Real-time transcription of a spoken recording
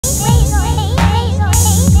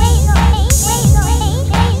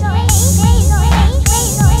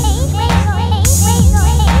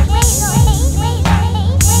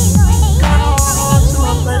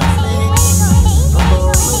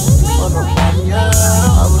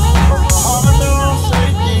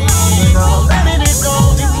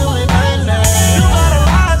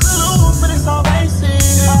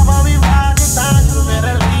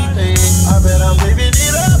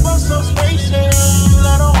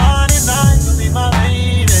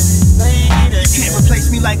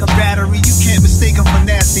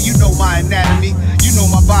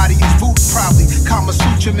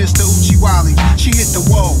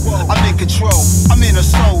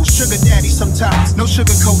top, no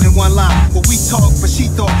sugarcoating one line. Well, we talked, but she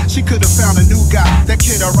thought she could have found a new guy. That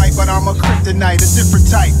kid alright, but I'm a kryptonite, a different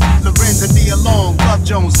type. Lorenza Nia Long, Love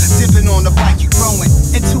Jones, dipping on the bike, you growing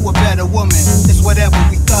into a better woman. It's whatever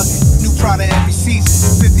we thuggin'. New product every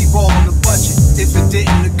season, 50 ball on the budget. If it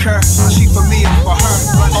didn't occur, she for me and for her.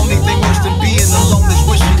 Only thing worse than being alone is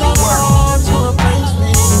wishing you were.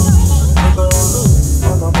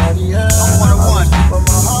 I'm one-on-one. But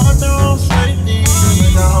my heart don't straight deep.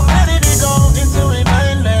 Now I'm ready to go into it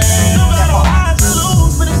mainly. No matter how to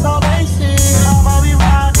lose, but it's all basic. I'll be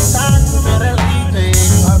riding time to better leave it.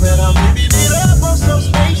 I bet I'm maybe beat up on some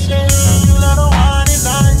station. You let her wine and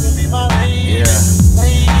dine to be my lady.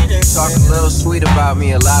 Yeah. Talk a little sweet about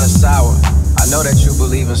me, a lot of sour. I know that you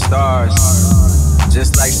believe in stars.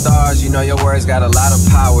 Just like stars, you know your words got a lot of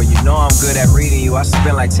power. You know I'm good at reading you. I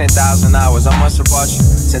spent like 10,000 hours. I must have bought you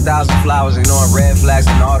 10,000 flowers, ignoring red flags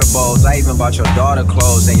and audibles. I even bought your daughter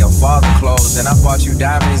clothes and your father clothes. And I bought you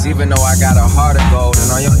diamonds even though I got a heart of gold. And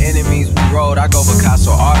on your enemies we rode, I go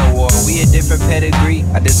Picasso Art Award. We a different pedigree.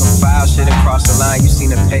 I did some foul shit across the line, you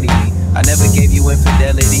seen a petty me. I never gave you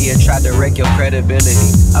infidelity or tried to wreck your credibility.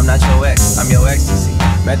 I'm not your ex, I'm your ecstasy.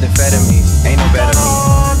 Methamphetamine, ain't no better me.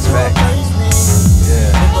 Fact.